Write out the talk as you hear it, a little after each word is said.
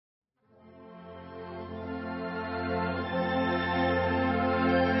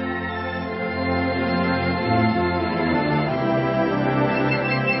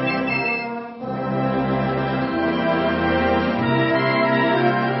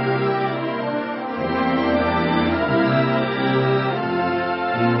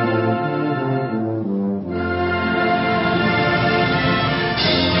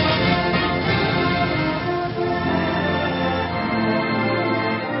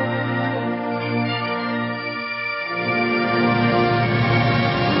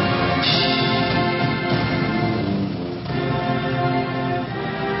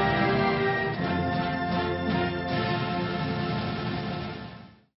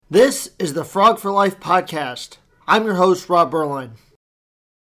This is the Frog for Life podcast. I'm your host, Rob Berline.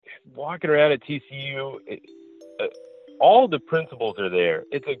 Walking around at TCU, all the principals are there.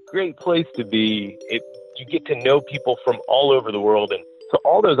 It's a great place to be. You get to know people from all over the world, and so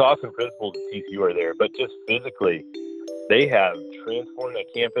all those awesome principals at TCU are there. But just physically, they have transformed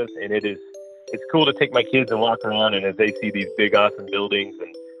that campus, and it's cool to take my kids and walk around, and as they see these big, awesome buildings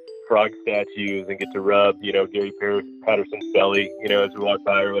and frog statues, and get to rub, Gary Patterson's belly, as we walk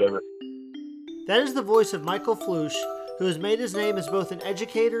by or whatever. That is the voice of Michael Flusch, who has made his name as both an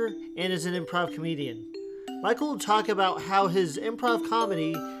educator and as an improv comedian. Michael will talk about how his improv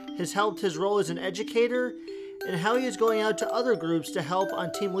comedy has helped his role as an educator and how he is going out to other groups to help on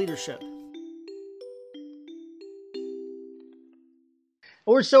team leadership.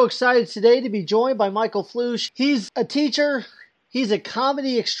 We're so excited today to be joined by Michael Flusch. He's a teacher, he's a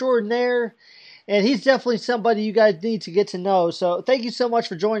comedy extraordinaire, and he's definitely somebody you guys need to get to know. So thank you so much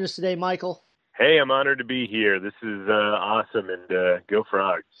for joining us today, Michael. Hey, I'm honored to be here. This is awesome, and go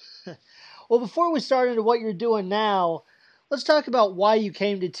Frogs. Well, before we start into what you're doing now, let's talk about why you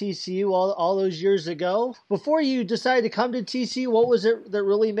came to TCU all those years ago. Before you decided to come to TCU, what was it that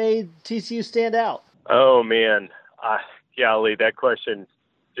really made TCU stand out? Oh, man. Golly, that question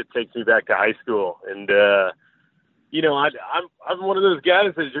just takes me back to high school. And, I'm one of those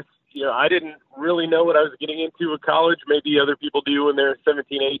guys that just, I didn't really know what I was getting into at college. Maybe other people do when they're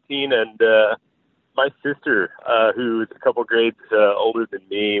 17, 18. And my sister, who is a couple grades older than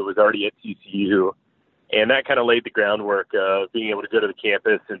me, was already at TCU. And that kind of laid the groundwork of being able to go to the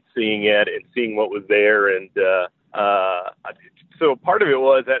campus and seeing it and seeing what was there. And so part of it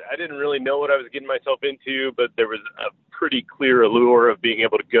was that I didn't really know what I was getting myself into, but there was a pretty clear allure of being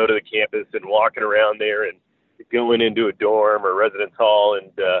able to go to the campus and walking around there and going into a dorm or residence hall.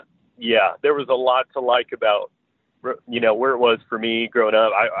 And there was a lot to like about, where it was for me growing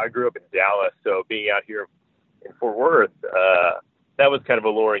up. I grew up in Dallas, so being out here in Fort Worth, that was kind of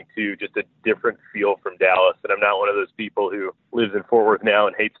alluring too, just a different feel from Dallas. And I'm not one of those people who lives in Fort Worth now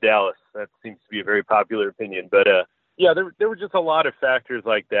and hates Dallas. That seems to be a very popular opinion. But there were just a lot of factors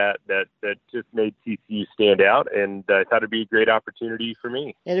like that just made TCU stand out, and I thought it'd be a great opportunity for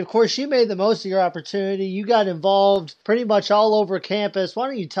me. And of course, you made the most of your opportunity. You got involved pretty much all over campus. Why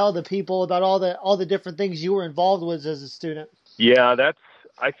don't you tell the people about all the different things you were involved with as a student? Yeah,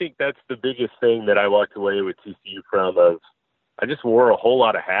 I think that's the biggest thing that I walked away with TCU from. I just wore a whole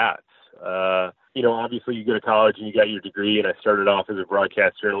lot of hats. Obviously you go to college and you got your degree, and I started off as a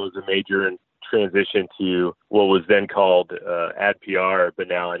broadcast journalism major and transitioned to what was then called ad PR, but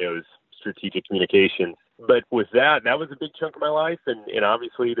now I know is strategic communications. But with that was a big chunk of my life, and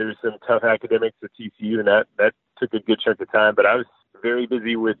obviously there's some tough academics at TCU, and that took a good chunk of time. But I was very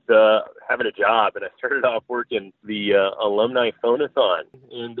busy with having a job, and I started off working the alumni phone-a-thon,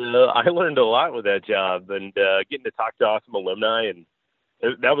 and I learned a lot with that job, and getting to talk to awesome alumni, and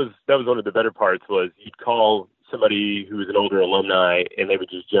that was one of the better parts. Was you'd call somebody who was an older alumni, and they would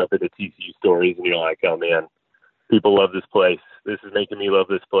just jump into TCU stories, and you're like, oh man, people love this place. This is making me love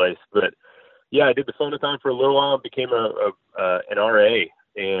this place. But yeah, I did the phone-a-thon for a little while, became an RA,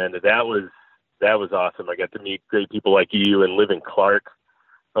 and that was awesome. I got to meet great people like you and live in Clark.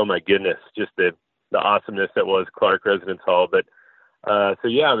 Oh my goodness, just the awesomeness that was Clark Residence Hall. But I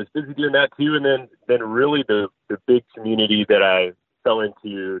was busy doing that too, and then really the big community that I fell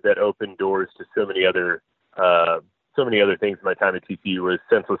into that opened doors to so many other things in my time at TCU was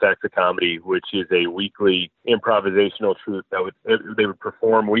Senseless Acts of Comedy, which is a weekly improvisational troupe they would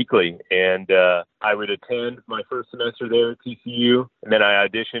perform weekly. And I would attend my first semester there at TCU, and then I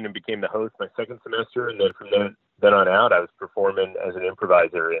auditioned and became the host my second semester. And then from then on out, I was performing as an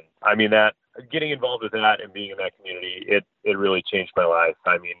improviser. And I mean, that getting involved with that and being in that community, it really changed my life.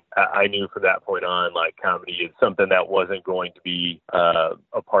 I mean, I knew from that point on, like, comedy is something that wasn't going to be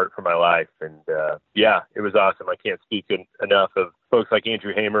apart from my life. And it was awesome. I can't speak enough of folks like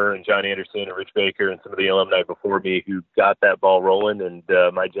Andrew Hamer and John Anderson and Rich Baker and some of the alumni before me who got that ball rolling, and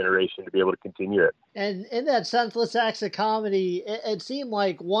my generation to be able to continue it. And in that Senseless Acts of Comedy, it seemed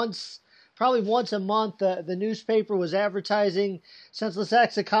like probably once a month, the newspaper was advertising Senseless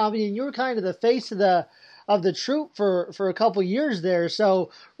Acts of Comedy, and you were kind of the face of the troupe for a couple years there.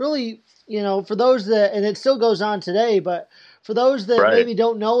 So really, for those that, and it still goes on today, but for those that maybe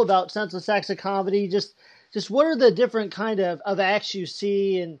don't know about Senseless Acts of Comedy, just what are the different kind of acts you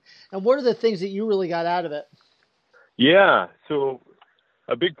see, and what are the things that you really got out of it? Yeah, so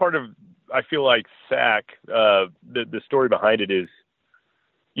a big part of, I feel like, SAC, the story behind it is,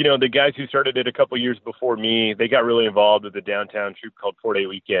 the guys who started it a couple years before me, they got really involved with the downtown troupe called 4 Day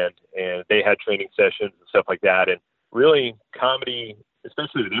Weekend, and they had training sessions and stuff like that. And really, comedy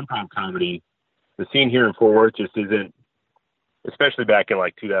especially with improv comedy, the scene here in Fort Worth just isn't, especially back in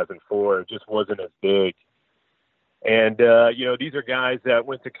like 2004, it just wasn't as big. And, these are guys that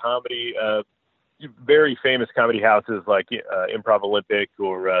went to comedy, very famous comedy houses like Improv Olympic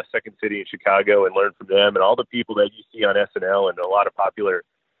or Second City in Chicago, and learned from them, and all the people that you see on SNL and a lot of popular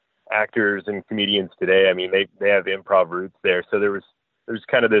actors and comedians today. I mean, they have improv roots there. So there's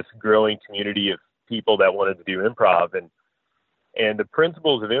kind of this growing community of people that wanted to do improv, and the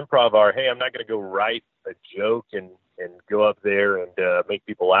principles of improv are, hey, I'm not going to go write a joke and go up there and make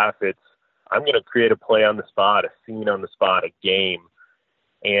people laugh. I'm going to create a play on the spot, a scene on the spot, a game,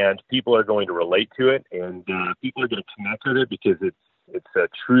 and people are going to relate to it, and people are going to connect with it because it's a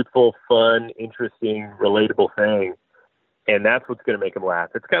truthful, fun, interesting, relatable thing, and that's what's going to make them laugh.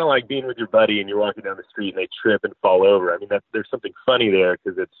 It's kind of like being with your buddy and you're walking down the street and they trip and fall over. I mean, there's something funny there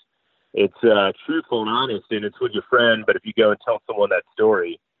because it's truthful and honest, and it's with your friend. But if you go and tell someone that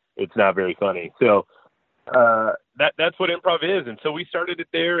story, it's not very funny. So that's what improv is. And so we started it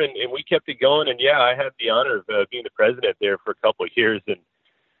there, and we kept it going. And yeah, I had the honor of being the president there for a couple of years, and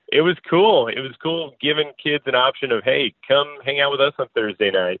it was cool. It was cool giving kids an option of, hey, come hang out with us on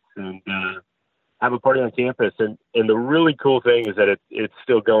Thursday nights and have a party on campus. And the really cool thing is that it's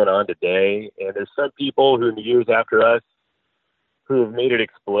still going on today. And there's some people who in the years after us who have made it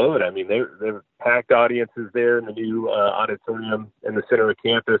explode. I mean, they've packed audiences there in the new auditorium in the center of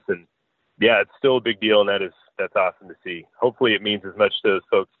campus. And yeah, it's still a big deal. And that's awesome to see. Hopefully it means as much to those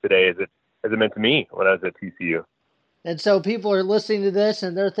folks today as it meant to me when I was at TCU. And so people are listening to this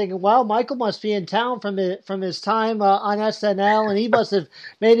and they're thinking, wow, Michael must be in town from his time on SNL, and he must have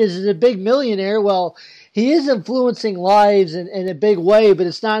made it as a big millionaire. Well, he is influencing lives in a big way, but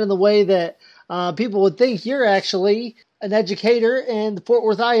it's not in the way that people would think. You're actually an educator in the Fort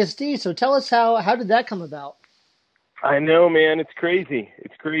Worth ISD. So tell us how did that come about? I know, man. It's crazy.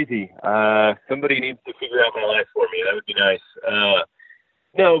 It's crazy. Somebody needs to figure out my life for me. That would be nice.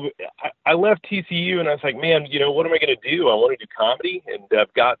 No, I left TCU and I was like, man, what am I going to do? I want to do comedy, and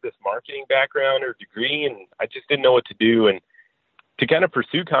I've got this marketing background or degree, and I just didn't know what to do. And to kind of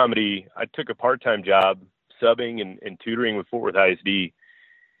pursue comedy, I took a part-time job subbing and tutoring with Fort Worth ISD.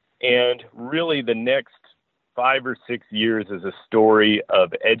 And really the next 5 or 6 years is a story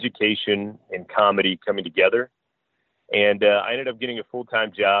of education and comedy coming together. And I ended up getting a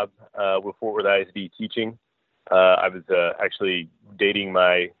full-time job with Fort Worth ISD teaching. I was actually dating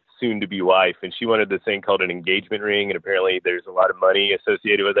my soon-to-be wife, and she wanted this thing called an engagement ring, and apparently there's a lot of money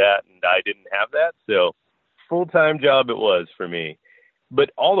associated with that, and I didn't have that, so full-time job it was for me.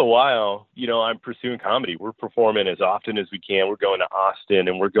 But all the while, I'm pursuing comedy. We're performing as often as we can. We're going to Austin,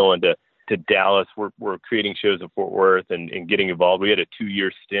 and we're going to Dallas. We're creating shows in Fort Worth and getting involved. We had a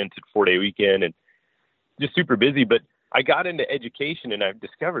 2-year stint at 4-Day Weekend, and just super busy. But I got into education, and I've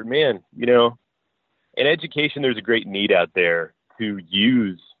discovered, man, in education, there's a great need out there to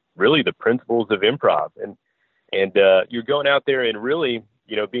use really the principles of improv. And you're going out there and really,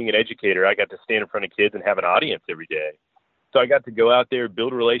 being an educator, I got to stand in front of kids and have an audience every day. So I got to go out there,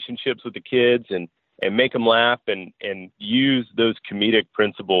 build relationships with the kids and make them laugh and use those comedic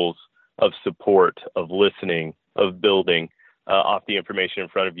principles of support, of listening, of building off the information in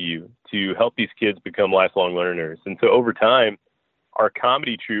front of you to help these kids become lifelong learners. And so over time, our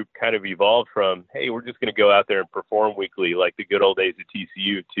comedy troupe kind of evolved from, hey, we're just going to go out there and perform weekly like the good old days at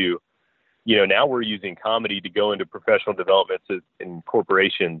TCU to, now we're using comedy to go into professional developments in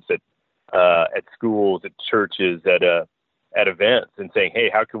corporations, at schools, at churches, at events, and saying, hey,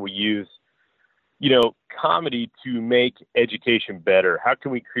 how can we use, comedy to make education better? How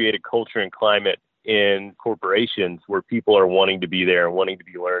can we create a culture and climate in corporations where people are wanting to be there and wanting to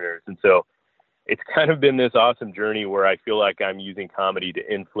be learners? And so it's kind of been this awesome journey where I feel like I'm using comedy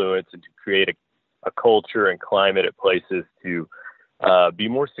to influence and to create a culture and climate at places to be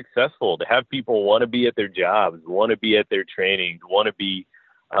more successful, to have people want to be at their jobs, want to be at their training, want to be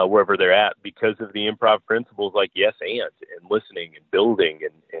wherever they're at because of the improv principles like yes and listening and building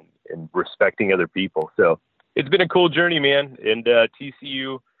and respecting other people. So it's been a cool journey, man. And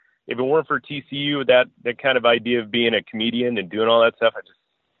TCU, if it weren't for TCU, that kind of idea of being a comedian and doing all that stuff,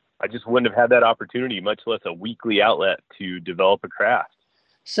 I just wouldn't have had that opportunity, much less a weekly outlet to develop a craft.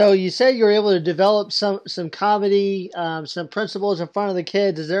 So you said you were able to develop some comedy, some principles in front of the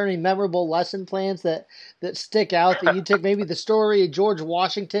kids. Is there any memorable lesson plans that stick out that you took maybe the story of George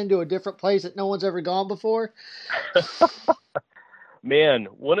Washington to a different place that no one's ever gone before? Man,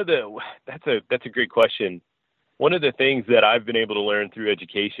 that's a great question. One of the things that I've been able to learn through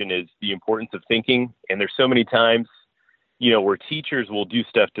education is the importance of thinking. And there's so many times, where teachers will do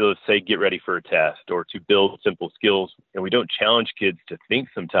stuff to say, get ready for a test or to build simple skills. And we don't challenge kids to think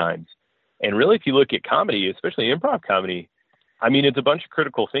sometimes. And really, if you look at comedy, especially improv comedy, I mean, it's a bunch of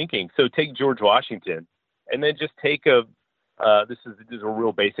critical thinking. So take George Washington and then just take this is a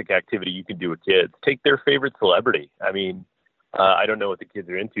real basic activity you can do with kids. Take their favorite celebrity. I mean, I don't know what the kids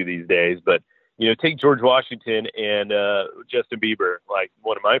are into these days, but, take George Washington and Justin Bieber, like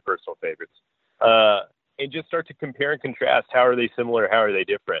one of my personal favorites, and just start to compare and contrast. How are they similar? How are they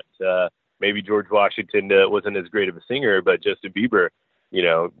different? Maybe George Washington wasn't as great of a singer, but Justin Bieber,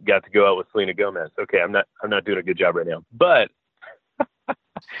 got to go out with Selena Gomez. Okay, I'm not doing a good job right now. But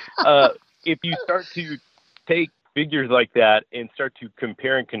if you start to take figures like that and start to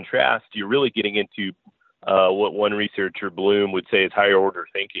compare and contrast, you're really getting into what one researcher, Bloom, would say is higher order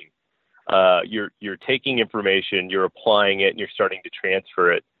thinking. You're taking information, you're applying it, and you're starting to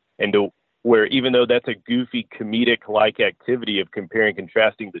transfer it. And where even though that's a goofy comedic-like activity of comparing and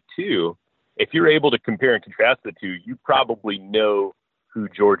contrasting the two, if you're able to compare and contrast the two, you probably know who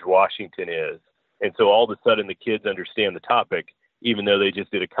George Washington is. And so all of a sudden the kids understand the topic, even though they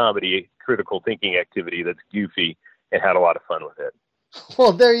just did a comedy critical thinking activity that's goofy and had a lot of fun with it.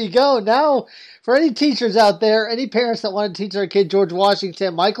 Well, there you go. Now, for any teachers out there, any parents that want to teach their kid George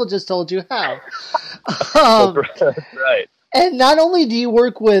Washington, Michael just told you how. That's right. And not only do you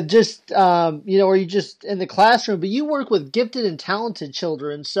work with just, are you just in the classroom, but you work with gifted and talented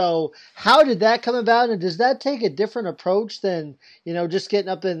children. So how did that come about? And does that take a different approach than, just getting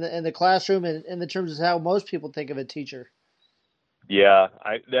up in the classroom and in the terms of how most people think of a teacher? Yeah,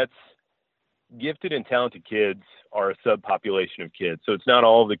 that's gifted and talented kids are a subpopulation of kids. So it's not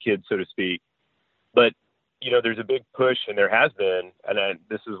all of the kids, so to speak. But, there's a big push, and there has been, and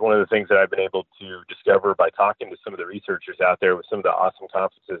this is one of the things that I've been able to discover by talking to some of the researchers out there with some of the awesome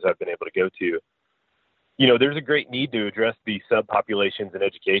conferences I've been able to go to. There's a great need to address these subpopulations in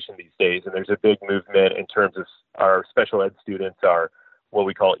education these days, and there's a big movement in terms of our special ed students are what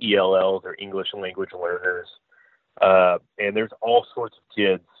we call ELLs, or English language learners. And there's all sorts of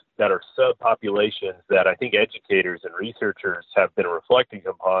kids that are subpopulations that I think educators and researchers have been reflecting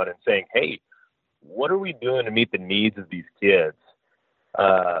upon and saying, hey, what are we doing to meet the needs of these kids?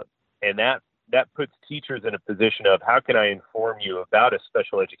 And that puts teachers in a position of, how can I inform you about a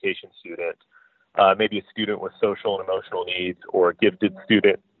special education student, maybe a student with social and emotional needs, or a gifted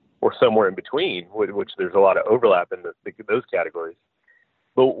student, or somewhere in between, which there's a lot of overlap in those categories.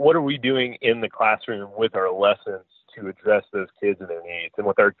 But what are we doing in the classroom with our lessons to address those kids and their needs? And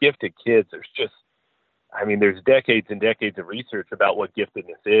with our gifted kids, there's decades and decades of research about what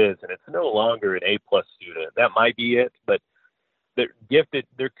giftedness is, and it's no longer an A+ student. That might be it, but they're gifted.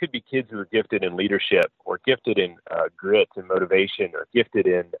 There could be kids who are gifted in leadership, or gifted in grit and motivation, or gifted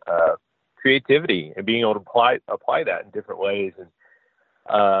in creativity and being able to apply that in different ways. And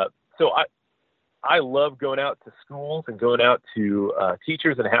so I love going out to schools and going out to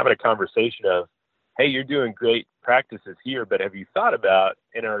teachers and having a conversation of, hey, you're doing great practices here, but have you thought about,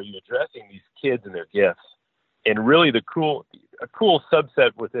 and are you addressing these kids and their gifts? And really a cool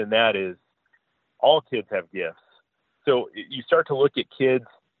subset within that is all kids have gifts. So you start to look at kids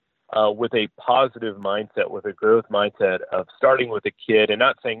with a positive mindset, with a growth mindset of starting with a kid and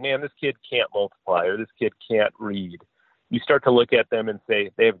not saying, man, this kid can't multiply, or this kid can't read. You start to look at them and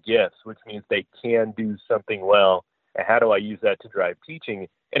say they have gifts, which means they can do something well. And how do I use that to drive teaching?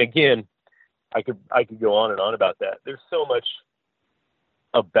 And again, I could go on and on about that. There's so much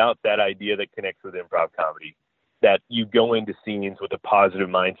about that idea that connects with improv comedy, that you go into scenes with a positive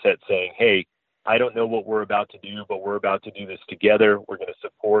mindset saying, hey, I don't know what we're about to do, but we're about to do this together. We're going to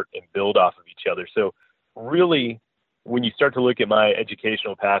support and build off of each other. So really, when you start to look at my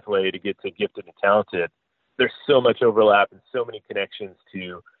educational pathway to get to gifted and talented, there's so much overlap and so many connections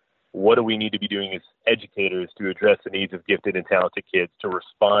to what do we need to be doing as educators to address the needs of gifted and talented kids, to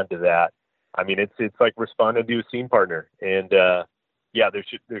respond to that. I mean, it's like responding to a scene partner. And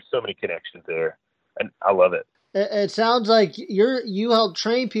there's so many connections there, and I love it. It sounds like you help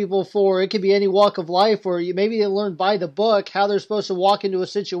train people for, it could be any walk of life, or maybe they learn by the book how they're supposed to walk into a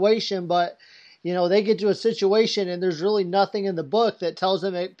situation, but they get to a situation and there's really nothing in the book that tells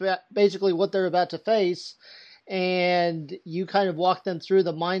them basically what they're about to face, and you kind of walk them through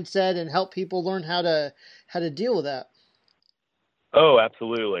the mindset and help people learn how to deal with that. Oh,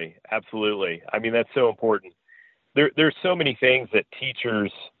 absolutely. Absolutely. I mean, that's so important. There's so many things that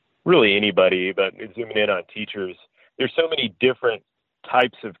teachers, really anybody, but zooming in on teachers, there's so many different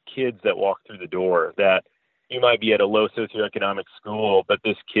types of kids that walk through the door, that you might be at a low socioeconomic school, but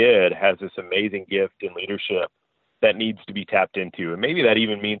this kid has this amazing gift in leadership, that needs to be tapped into. And maybe that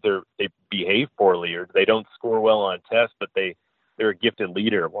even means they behave poorly or they don't score well on tests, but they're a gifted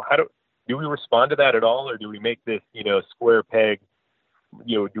leader. Well, do we respond to that at all? Or do we make this, square peg,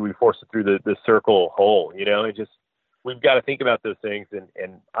 do we force it through the circle hole? We've got to think about those things.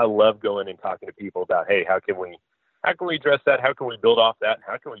 And I love going and talking to people about, hey, how can we address that? How can we build off that? And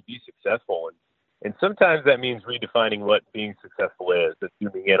how can we be successful? And sometimes that means redefining what being successful is, just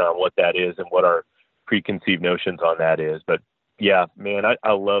zooming in on what that is and what our preconceived notions on that is. But yeah, man,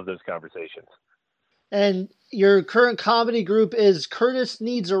 I love those conversations. And your current comedy group is Curtis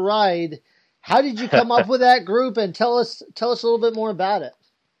Needs a Ride. How did you come up with that group, and tell us a little bit more about it?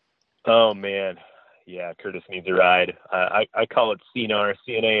 Oh man. Yeah. Curtis Needs a Ride. I call it CNAR,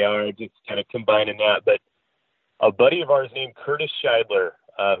 CNAR, just kind of combining that. But a buddy of ours named Curtis Scheidler,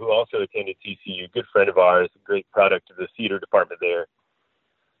 who also attended TCU, good friend of ours, a great product of the theater department there.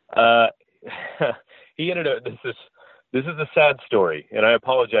 He ended up, this is a sad story, and I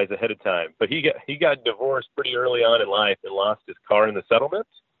apologize ahead of time, but he got divorced pretty early on in life and lost his car in the settlement,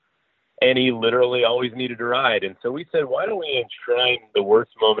 and he literally always needed a ride. And so we said, why don't we enshrine the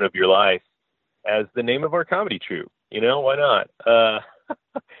worst moment of your life as the name of our comedy troupe? Why not?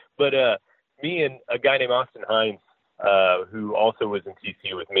 But me and a guy named Austin Hines, who also was in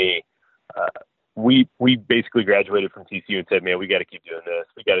TCU with me, we basically graduated from TCU and said, man, we got to keep doing this.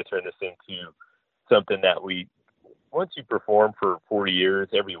 We got to turn this into something that once you perform for 40 years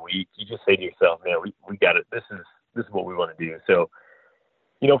every week, you just say to yourself, man, we got it. This is what we want to do. So,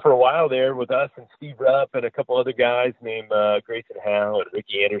 for a while there with us and Steve Rupp and a couple other guys named Grayson Howe and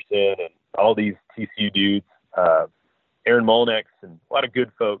Ricky Anderson and all these TCU dudes, Aaron Molnex and a lot of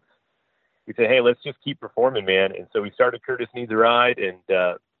good folks, we said, hey, let's just keep performing, man. And so we started Curtis Needs a Ride, and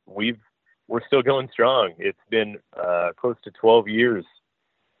we're still going strong. It's been close to 12 years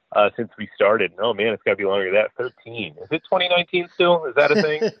since we started. Oh man, it's got to be longer than that. 13. Is it 2019 still? Is that a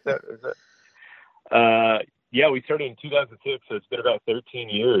thing? Yeah, we started in 2006, so it's been about 13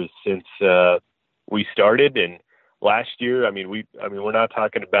 years since we started. And last year, we're not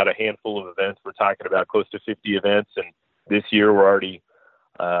talking about a handful of events. We're talking about close to 50 events, and this year we're already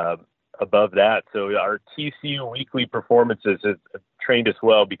above that. So our TCU weekly performances have trained us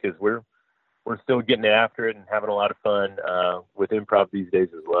well because we're still getting after it and having a lot of fun with improv these days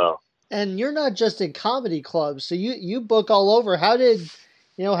as well. And you're not just in comedy clubs, so you book all over. How do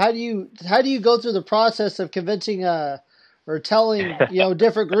you go through the process of convincing or telling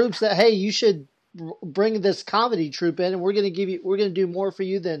different groups that, hey, you should bring this comedy troupe in, and we're going to do more for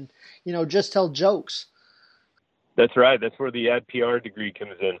you than just tell jokes? That's right. That's where the ad PR degree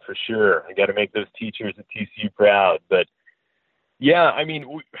comes in for sure. I got to make those teachers at TCU proud. But yeah,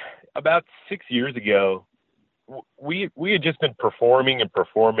 about 6 years ago, we had just been performing and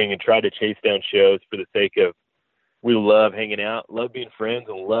tried to chase down shows for the sake of, we love hanging out, love being friends,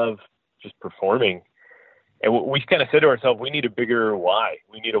 and love just performing. And we kind of said to ourselves, we need a bigger why.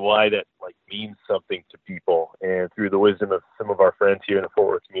 We need a why that means something to people. And through the wisdom of some of our friends here in the Fort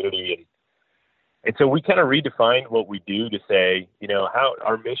Worth community, and so we kind of redefined what we do to say, how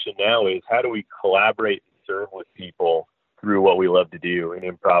our mission now is, how do we collaborate and serve with people through what we love to do in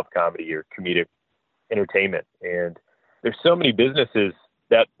improv comedy or comedic entertainment. And there's so many businesses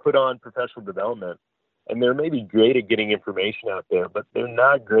that put on professional development, and they're maybe great at getting information out there, but they're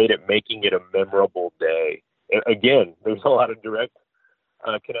not great at making it a memorable day. And again, there's a lot of direct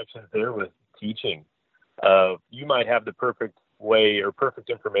connections there with teaching. You might have the perfect way or perfect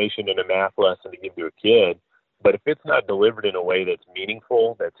information in a math lesson to give to a kid, but if it's not delivered in a way that's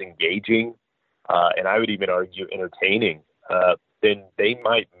meaningful, that's engaging, and I would even argue entertaining, then they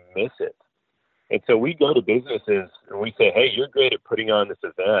might miss it. And so we go to businesses and we say, hey, you're great at putting on this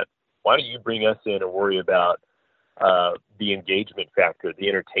event. Why don't you bring us in and worry about the engagement factor, the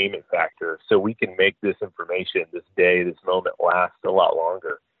entertainment factor, so we can make this information, this day, this moment last a lot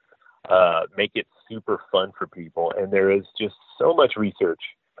longer, make it super fun for people. And there is just so much research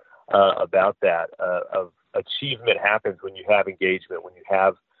about that. Of achievement happens when you have engagement, when you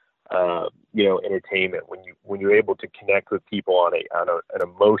have entertainment, when you're able to connect with people on an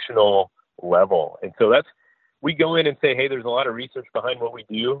emotional level. And so we go in and say, hey, there's a lot of research behind what we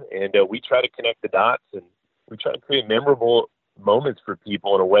do, and we try to connect the dots, and we try to create memorable moments for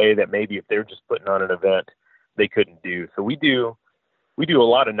people in a way that maybe if they're just putting on an event, they couldn't do. So we do a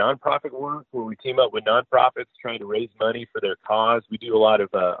lot of nonprofit work where we team up with nonprofits trying to raise money for their cause. We do a lot of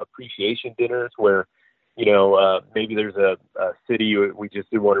appreciation dinners where, maybe there's a city, we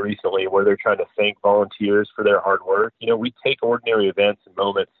just did one recently, where they're trying to thank volunteers for their hard work. We take ordinary events and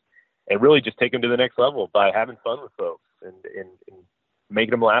moments and really just take them to the next level by having fun with folks and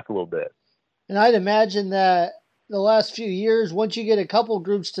making them laugh a little bit. And I'd imagine that the last few years, once you get a couple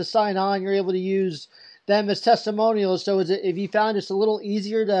groups to sign on, you're able to use them as testimonials. So have you found it's a little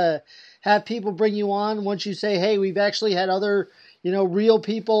easier to have people bring you on once you say, hey, we've actually had other, real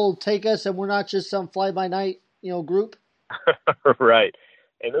people take us and we're not just some fly by night, group? Right.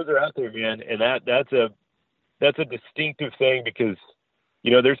 And those are out there, man. And that's a distinctive thing because,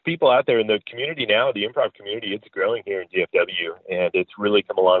 there's people out there in the community now, the improv community, it's growing here in DFW, and it's really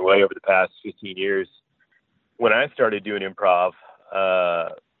come a long way over the past 15 years. When I started doing improv,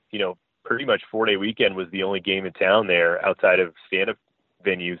 pretty much 4-day weekend was the only game in town there outside of stand-up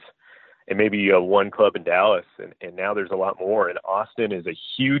venues and maybe one club in Dallas. And now there's a lot more. And Austin is a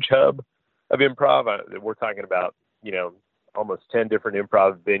huge hub of improv. We're talking about, almost 10 different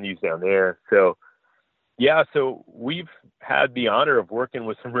improv venues down there. So, yeah, so we've had the honor of working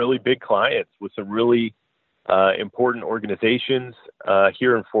with some really big clients, with some really important organizations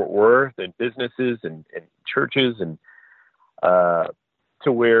here in Fort Worth, and businesses and churches, and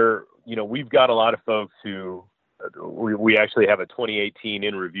to where, we've got a lot of folks who we actually have a 2018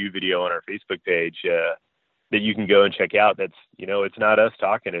 in review video on our Facebook page that you can go and check out. That's, it's not us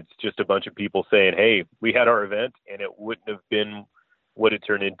talking. It's just a bunch of people saying, hey, we had our event and it wouldn't have been what it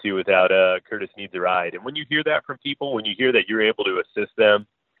turned into without Curtis Needs a Ride. And when you hear that from people, when you hear that you're able to assist them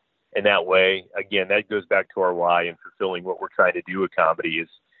in that way, again, that goes back to our why and fulfilling what we're trying to do with comedy is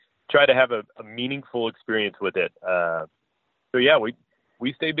try to have a meaningful experience with it. So yeah,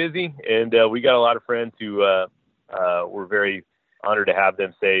 we stay busy, and we got a lot of friends who we're very honored to have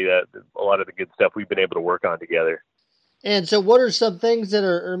them say that a lot of the good stuff we've been able to work on together. And so what are some things that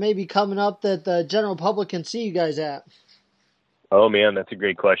are maybe coming up that the general public can see you guys at? Oh man, that's a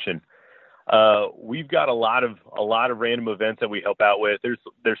great question. We've got a lot of random events that we help out with.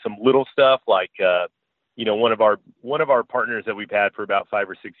 There's some little stuff like, one of our partners that we've had for about 5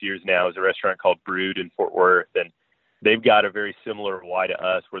 or 6 years now is a restaurant called Brood in Fort Worth. And they've got a very similar why to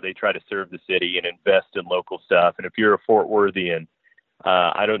us where they try to serve the city and invest in local stuff. And if you're a Fort Worthian,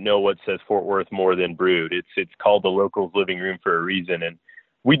 I don't know what says Fort Worth more than Brood. It's called the locals living room for a reason. And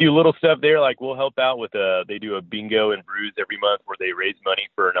we do little stuff there. Like we'll help out with they do a bingo and brews every month where they raise money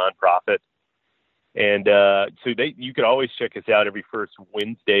for a nonprofit. And so you could always check us out every first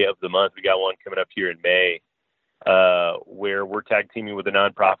Wednesday of the month. We got one coming up here in May where we're tag teaming with a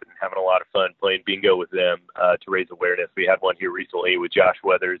nonprofit and having a lot of fun playing bingo with them to raise awareness. We had one here recently with Josh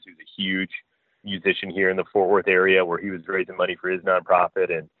Weathers, who's a huge musician here in the Fort Worth area, where he was raising money for his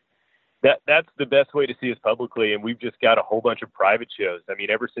nonprofit. And that's the best way to see us publicly. And we've just got a whole bunch of private shows. I mean,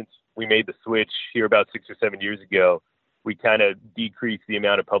 ever since we made the switch here about 6 or 7 years ago, we kind of decreased the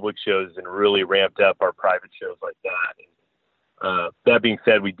amount of public shows and really ramped up our private shows like that. And, that being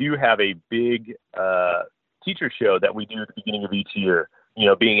said, we do have a big teacher show that we do at the beginning of each year.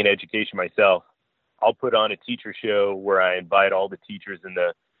 Being in education myself, I'll put on a teacher show where I invite all the teachers in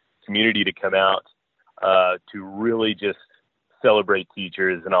the community to come out to really just celebrate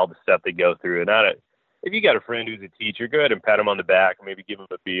teachers and all the stuff they go through. And if you got a friend who's a teacher, go ahead and pat them on the back, maybe give them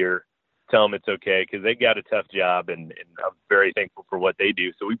a beer, tell them it's okay, because they got a tough job, and I'm very thankful for what they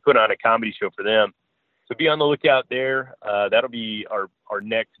do. So we put on a comedy show for them. So be on the lookout there. That'll be our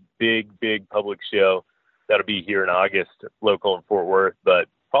next big public show. That'll be here in August, local in Fort Worth. But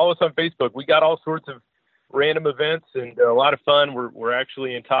follow us on Facebook. We got all sorts of random events and a lot of fun. We're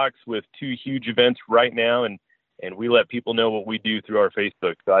actually in talks with 2 huge events right now, and we let people know what we do through our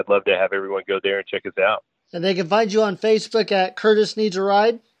Facebook. So I'd love to have everyone go there and check us out. And they can find you on Facebook at Curtis Needs a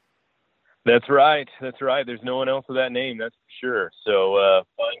Ride? That's right. There's no one else with that name, that's for sure. So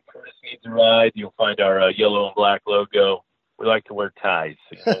find Curtis Needs a Ride. You'll find our yellow and black logo. We like to wear ties.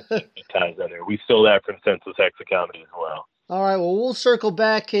 So ties on there. We stole that from Senseless Acts of Comedy as well. All right, well, we'll circle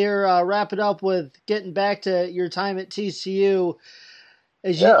back here, wrap it up with getting back to your time at TCU.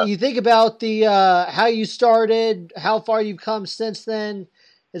 As you think about the how you started, how far you've come since then,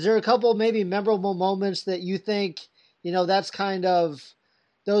 is there a couple maybe memorable moments that you think, that's kind of,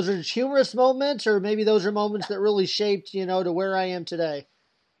 those are humorous moments, or maybe those are moments that really shaped, to where I am today?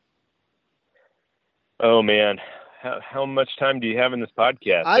 Oh, man. How much time do you have in this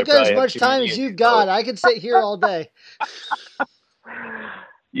podcast? I got as much time as you've got. I could sit here all day.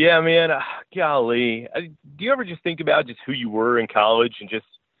 Yeah, man. Golly. Do you ever just think about just who you were in college and just,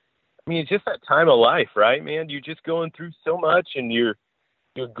 it's just that time of life, right, man? You're just going through so much, and you're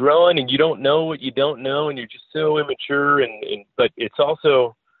growing, and you don't know what you don't know, and you're just so immature, but it's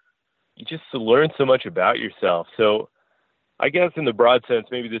also, you just learn so much about yourself. So I guess in the broad sense,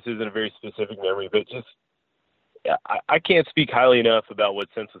 maybe this isn't a very specific memory, but just, I can't speak highly enough about what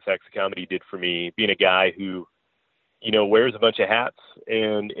Senseless Acts of Comedy did for me, being a guy who, wears a bunch of hats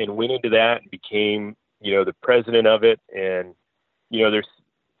and went into that and became the president of it. And,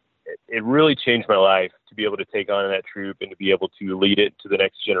 it really changed my life to be able to take on that troop and to be able to lead it to the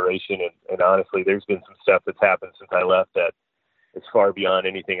next generation. And honestly, there's been some stuff that's happened since I left that is far beyond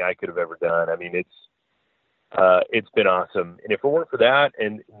anything I could have ever done. I mean, it's been awesome. And if it weren't for that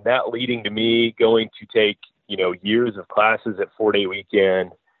and that leading to me going to take, years of classes at 4-day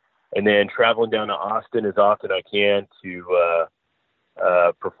weekend and then traveling down to Austin as often I can to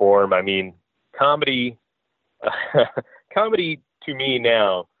perform. I mean, comedy to me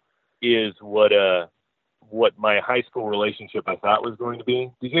now is what my high school relationship I thought was going to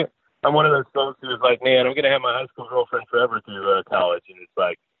be. I'm one of those folks who was like, man, I'm going to have my high school girlfriend forever through college. And it's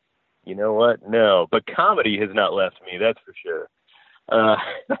like, you know what? No, but comedy has not left me. That's for sure.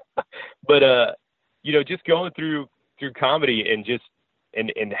 But just going through comedy and just,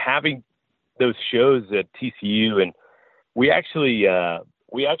 and having those shows at TCU. And we actually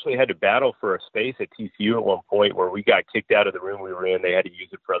had to battle for a space at TCU at one point where we got kicked out of the room we were in. They had to use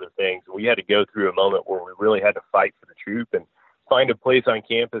it for other things. We had to go through a moment where we really had to fight for the troop and find a place on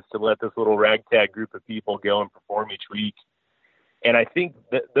campus to let this little ragtag group of people go and perform each week. And I think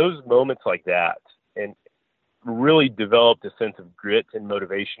that those moments like that and really developed a sense of grit and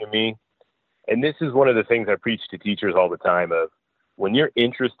motivation in me. And this is one of the things I preach to teachers all the time of when you're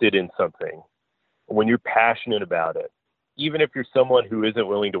interested in something, when you're passionate about it, even if you're someone who isn't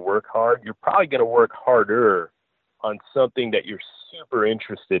willing to work hard, you're probably going to work harder on something that you're super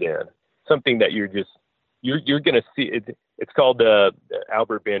interested in, something that you're going to see. It's called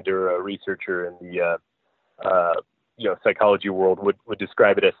Albert Bandura, a researcher in the psychology world would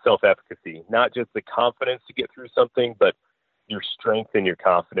describe it as self-efficacy, not just the confidence to get through something, but your strength and your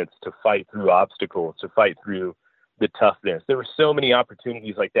confidence to fight through obstacles, to fight through the toughness. There were so many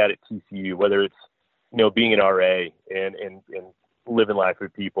opportunities like that at TCU, whether it's, being an RA and living life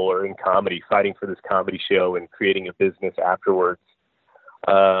with people, or in comedy, fighting for this comedy show and creating a business afterwards,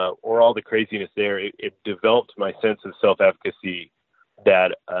 or all the craziness there. It developed my sense of self-efficacy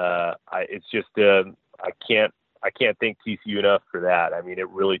that I can't thank TCU enough for that. I mean, it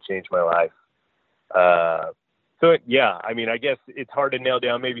really changed my life. I guess it's hard to nail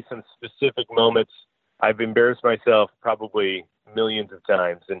down maybe some specific moments. I've embarrassed myself probably millions of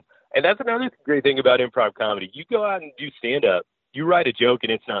times. And that's another great thing about improv comedy. You go out and do stand-up, you write a joke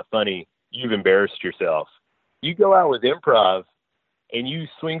and it's not funny, you've embarrassed yourself. You go out with improv and you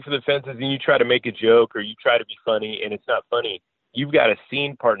swing for the fences and you try to make a joke or you try to be funny and it's not funny. You've got a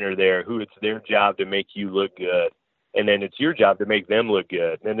scene partner there who it's their job to make you look good. And then it's your job to make them look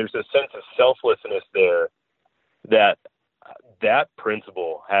good. And there's a sense of selflessness there that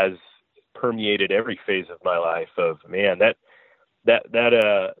principle has permeated every phase of my life of, man,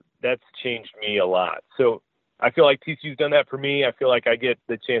 that's changed me a lot. So I feel like TCU's done that for me. I feel like I get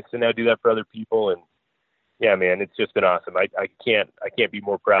the chance to now do that for other people. And yeah, man, it's just been awesome. I can't be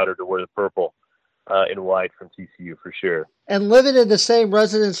more prouder to wear the purple and white from TCU for sure. And living in the same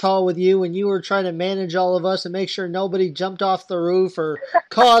residence hall with you when you were trying to manage all of us and make sure nobody jumped off the roof or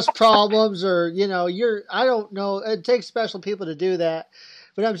caused problems or, I don't know. It takes special people to do that.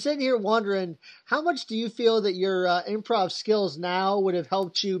 But I'm sitting here wondering, how much do you feel that your improv skills now would have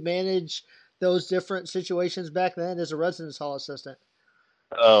helped you manage those different situations back then as a residence hall assistant?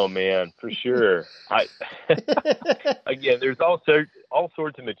 Oh man, for sure. Again, there's all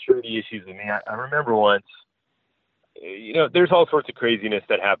sorts of maturity issues in me. I remember once, there's all sorts of craziness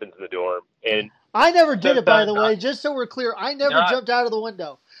that happens in the dorm, and I never did it, by the way. Just so we're clear, I never jumped out of the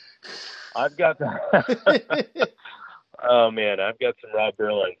window. I've got the. Oh man, I've got some Rob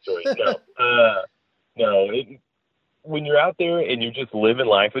Berline stories. When you're out there and you're just living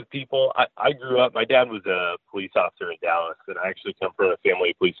life with people, I grew up, my dad was a police officer in Dallas, and I actually come from a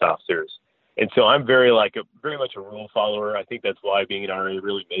family of police officers. And so I'm very much a rule follower. I think that's why being an RA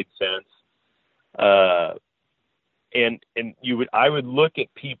really made sense. I would look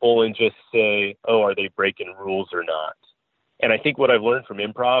at people and just say, oh, are they breaking rules or not? And I think what I've learned from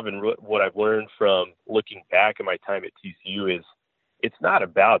improv and what I've learned from looking back at my time at TCU is it's not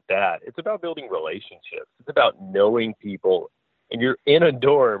about that. It's about building relationships. It's about knowing people. And you're in a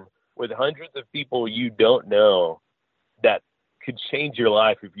dorm with hundreds of people you don't know that could change your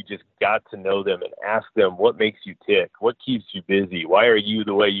life if you just got to know them and ask them what makes you tick, what keeps you busy, why are you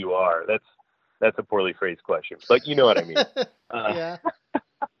the way you are? That's a poorly phrased question, but you know what I mean. Yeah.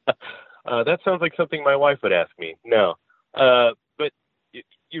 That sounds like something my wife would ask me. No. But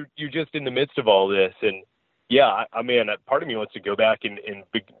you're just in the midst of all this, and yeah, I mean, part of me wants to go back and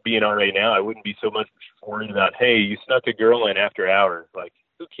be an RA now. I wouldn't be so much worried about, hey, you snuck a girl in after hours. Like,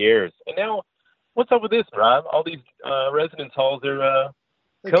 who cares? And now, what's up with this, Rob? All these residence halls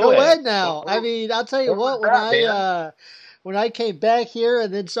Co-ed now. I mean, I'll tell you what, man. When I came back here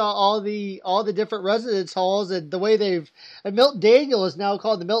and then saw all the different residence halls and the way and Milton Daniel is now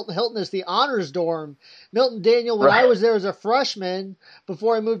called the Milton Hilton is the honors dorm. Milton Daniel, when I was there as a freshman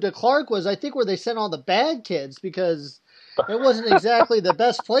before I moved to Clark, was I think where they sent all the bad kids because it wasn't exactly the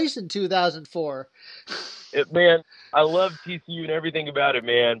best place in 2004. Man, I love TCU and everything about it,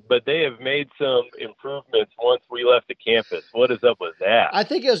 man, but they have made some improvements once we left the campus. What is up with that? I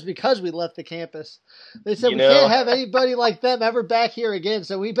think it was because we left the campus. They said we can't have anybody like them ever back here again,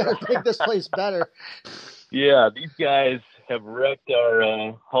 so we better make this place better. Yeah, these guys have wrecked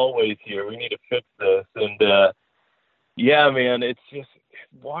our hallways here. We need to fix this. And, yeah, man, it's just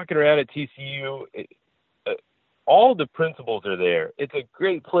walking around at TCU, all the principals are there. It's a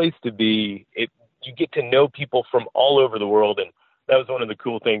great place to be. You get to know people from all over the world, and that was one of the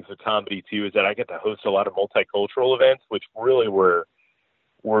cool things with comedy too, is that I get to host a lot of multicultural events, which really were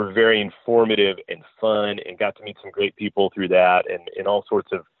very informative and fun, and got to meet some great people through that, and all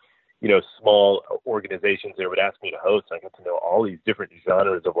sorts of, small organizations that would ask me to host. I got to know all these different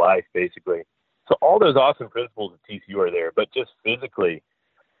genres of life, basically. So all those awesome principals at TCU are there, but just physically,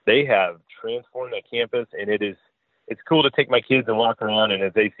 they have transformed that campus, and it's cool to take my kids and walk around, and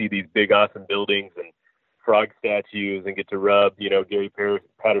as they see these big, awesome buildings and frog statues and get to rub, Gary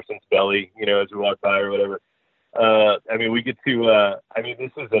Patterson's belly, as we walk by or whatever. We get to,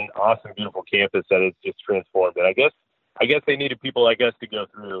 this is an awesome, beautiful campus that is just transformed. And I guess they needed people like us to go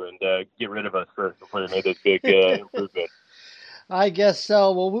through and get rid of us first before they made this big improvement. I guess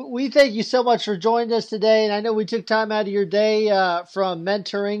so. Well, we thank you so much for joining us today, and I know we took time out of your day from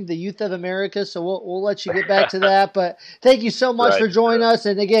mentoring the Youth of America, so we'll let you get back to that. But thank you so much for joining us,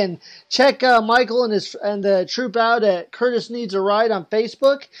 and again, check Michael and the troop out at Curtis Needs a Ride on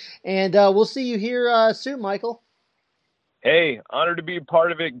Facebook, and we'll see you here soon, Michael. Hey, honored to be a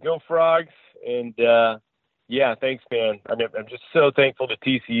part of it. Go Frogs, and yeah, thanks, man. I'm just so thankful to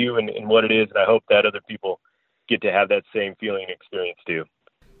TCU and what it is, and I hope that other people get to have that same feeling and experience too.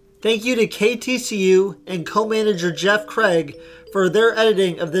 Thank you to KTCU and co-manager Jeff Craig for their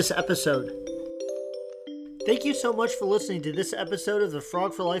editing of this episode. Thank you so much for listening to this episode of the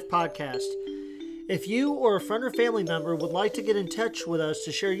Frog for Life podcast. If you or a friend or family member would like to get in touch with us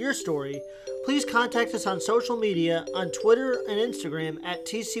to share your story, please contact us on social media on Twitter and Instagram at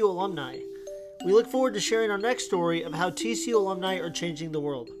TCU Alumni. We look forward to sharing our next story of how TCU alumni are changing the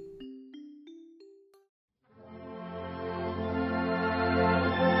world.